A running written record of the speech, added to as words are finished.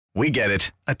We get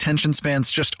it. Attention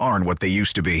spans just aren't what they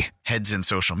used to be. Heads in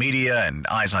social media and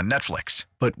eyes on Netflix.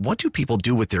 But what do people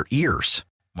do with their ears?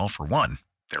 Well, for one,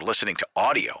 they're listening to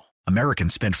audio.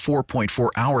 Americans spend 4.4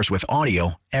 hours with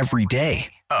audio every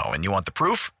day. Oh, and you want the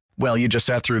proof? Well, you just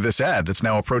sat through this ad that's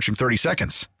now approaching 30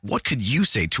 seconds. What could you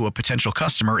say to a potential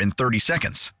customer in 30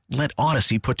 seconds? Let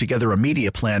Odyssey put together a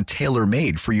media plan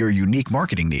tailor-made for your unique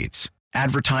marketing needs.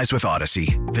 Advertise with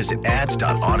Odyssey. Visit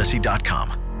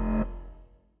ads.odyssey.com.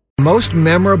 Most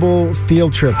memorable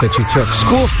field trip that you took,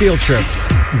 school field trip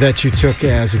that you took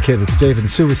as a kid. It's Dave and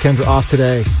Sue with Kendra off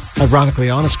today,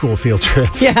 ironically on a school field trip.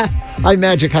 Yeah. Hi,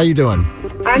 Magic. How you doing?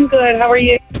 I'm good. How are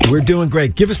you? We're doing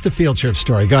great. Give us the field trip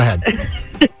story. Go ahead.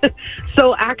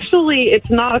 So actually, it's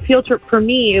not a field trip for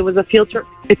me. It was a field trip.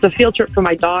 It's a field trip for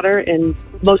my daughter and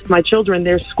most of my children.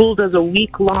 Their school does a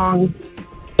week-long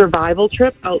survival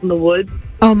trip out in the woods.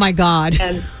 Oh, my God.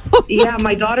 And yeah,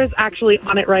 my daughter's actually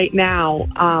on it right now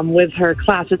with her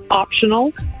class. It's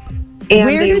optional. And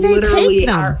Where do they literally take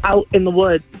them? are out in the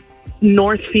woods.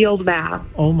 Northfield, Mass.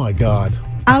 Oh, my God.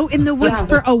 Out in the woods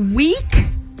for a week?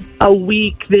 A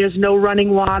week. There's no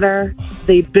running water.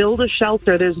 They build a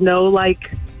shelter. There's no,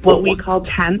 what we call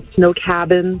tents, no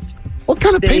cabins. What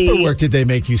kind of paperwork did they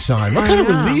make you sign? What kind of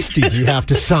release did you have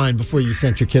to sign before you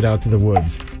sent your kid out to the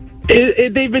woods?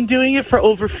 They've been doing it for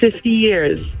over 50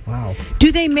 years. Wow.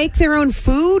 Do they make their own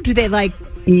food? Do they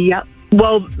Yep.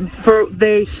 Well,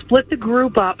 they split the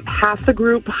group up. Half the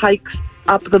group hikes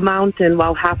up the mountain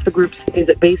while half the group stays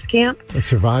at base camp. A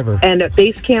survivor. And at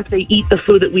base camp, they eat the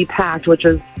food that we packed, which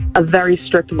is a very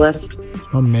strict list.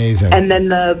 Amazing. And then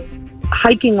the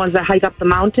hiking ones that hike up the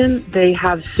mountain, they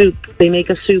have soup. They make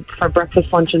a soup for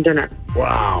breakfast, lunch, and dinner.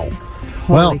 Wow.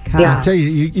 Holy well, cow. I tell you,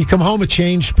 you come home a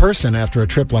changed person after a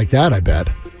trip like that, I bet.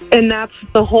 And that's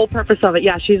the whole purpose of it.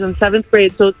 Yeah, she's in 7th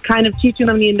grade, so it's kind of teaching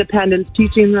them the independence,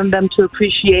 teaching them to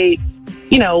appreciate,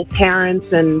 parents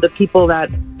and the people that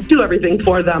do everything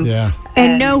for them. Yeah.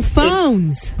 And no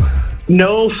phones.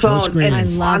 No phones. screens. I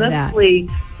love honestly,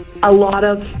 a lot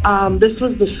of, this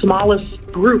was the smallest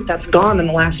group that's gone in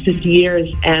the last 50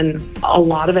 years, and a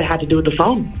lot of it had to do with the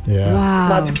phone. Yeah. Wow.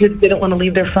 Lots of kids didn't want to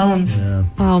leave their phones. Yeah.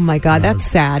 Oh, my God. That's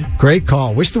sad. Great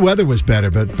call. Wish the weather was better,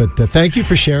 but thank you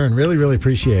for sharing. Really, really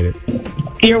appreciate it.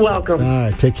 You're welcome. All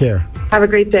right. Take care. Have a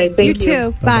great day. Thank you.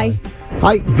 You too. Bye.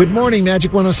 Hi. Good morning,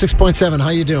 Magic 106.7. How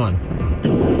you doing?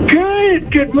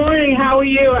 Good morning. How are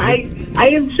you? I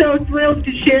am so thrilled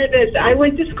to share this. I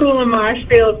went to school in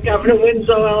Marshfield, Governor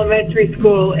Winslow Elementary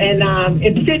School, and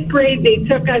in 5th grade they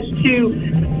took us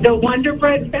to the Wonder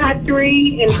Bread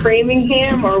factory in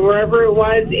Framingham or wherever it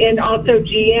was, and also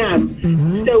GM.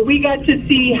 Mm-hmm. So we got to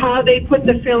see how they put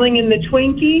the filling in the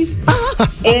Twinkies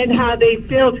and how they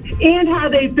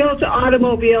built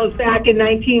automobiles back in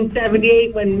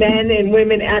 1978 when men and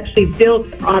women actually built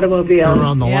automobiles. We're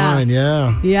on the line,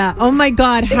 yeah. Yeah. Oh, my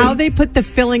God. How they put the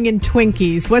filling in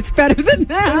Twinkies. What's better than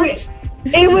that?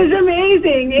 It was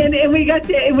amazing, and we got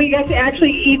to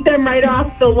actually eat them right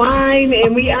off the line,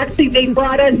 and they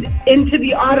brought us into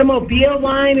the automobile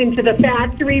line, into the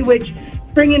factory, which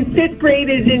bringing 5th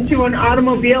graders into an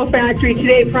automobile factory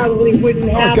today probably wouldn't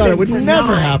happen. Oh, God, it would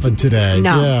never happen today.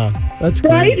 No. Yeah, that's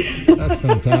great. Right? That's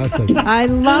fantastic. I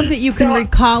love that you can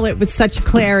recall it with such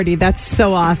clarity. That's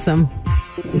so awesome.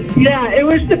 Yeah, it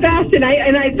was the best, and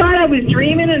I thought I was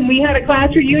dreaming, and we had a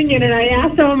class reunion, and I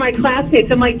asked some of my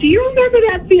classmates, I'm like, do you remember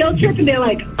that field trip? And they're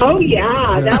like, oh,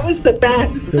 yeah, that was the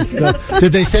best. Good stuff.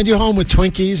 Did they send you home with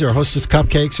Twinkies or Hostess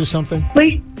cupcakes or something?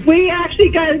 We actually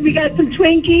got some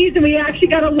Twinkies, and we actually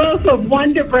got a loaf of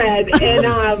Wonder Bread, and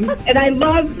I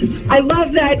love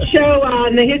that show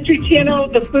on the History Channel,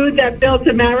 The Food That Built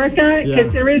America,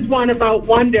 because there is one about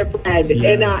Wonder Bread,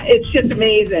 and it's just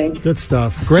amazing. Good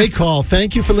stuff. Great call.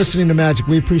 Thank you for listening to Magic.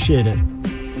 We appreciate it.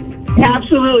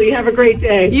 Absolutely. Have a great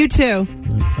day. You too.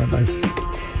 Bye-bye.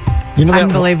 You know,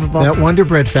 Unbelievable. That Wonder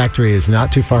Bread factory is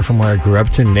not too far from where I grew up.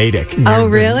 It's in Natick. Oh,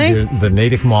 really? The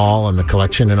Natick Mall and the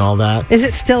collection and all that. Is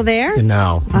it still there?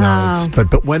 No. Oh.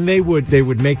 But when they would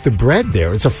make the bread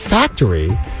there, it's a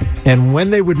factory, and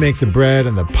when they would make the bread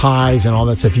and the pies and all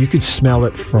that stuff, you could smell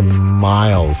it for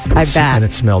miles. I bet. And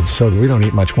it smelled so good. We don't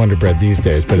eat much Wonder Bread these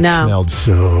days, but it smelled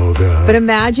so good. But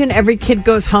imagine every kid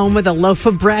goes home with a loaf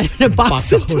of bread and a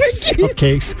box of Twinkies.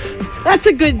 Cupcakes. That's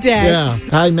a good day. Yeah.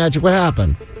 Hi, Magic. What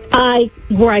happened?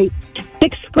 Right.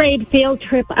 6th grade field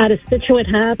trip out of Situate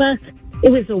Harbor.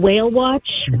 It was a whale watch.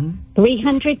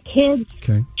 300 kids.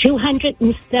 Okay.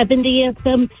 270 of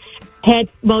them had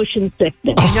motion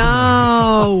sickness.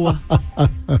 No.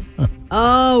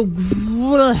 Oh.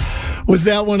 Was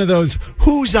that one of those,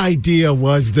 whose idea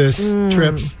was this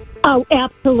trips? Oh,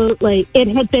 absolutely. It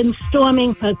had been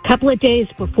storming for a couple of days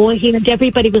beforehand.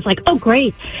 Everybody was like, oh,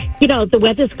 great. You know, the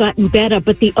weather's gotten better,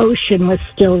 but the ocean was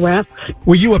still rough.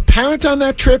 Were you a parent on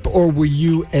that trip, or were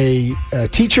you a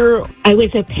teacher? I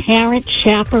was a parent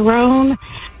chaperone.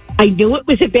 I knew it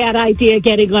was a bad idea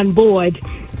getting on board,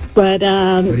 but...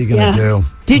 what are you going to do?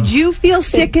 Did you feel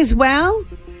sick as well?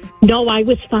 No, I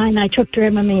was fine. I took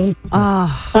Dramamine.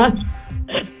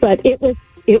 But it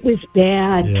was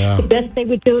bad. Yeah. The best they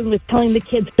were doing was telling the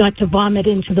kids not to vomit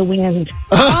into the wind.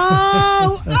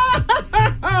 Oh, you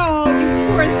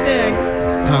poor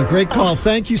thing. Great call.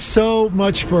 Thank you so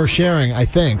much for sharing, I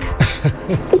think.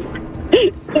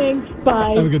 Thanks,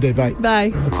 bye. Have a good day. Bye.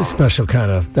 Bye. That's a special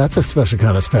kind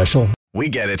of special. We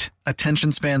get it.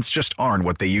 Attention spans just aren't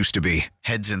what they used to be.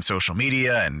 Heads in social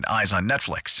media and eyes on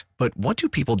Netflix. But what do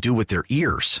people do with their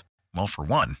ears? Well, for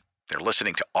one, they're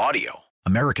listening to audio.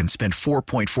 Americans spend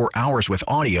 4.4 hours with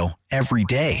audio every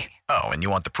day. Oh, and you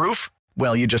want the proof?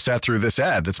 Well, you just sat through this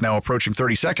ad that's now approaching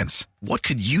 30 seconds. What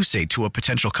could you say to a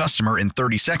potential customer in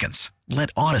 30 seconds? Let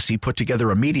Odyssey put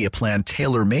together a media plan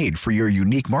tailor-made for your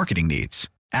unique marketing needs.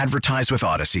 Advertise with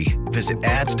Odyssey. Visit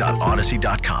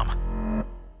ads.odyssey.com.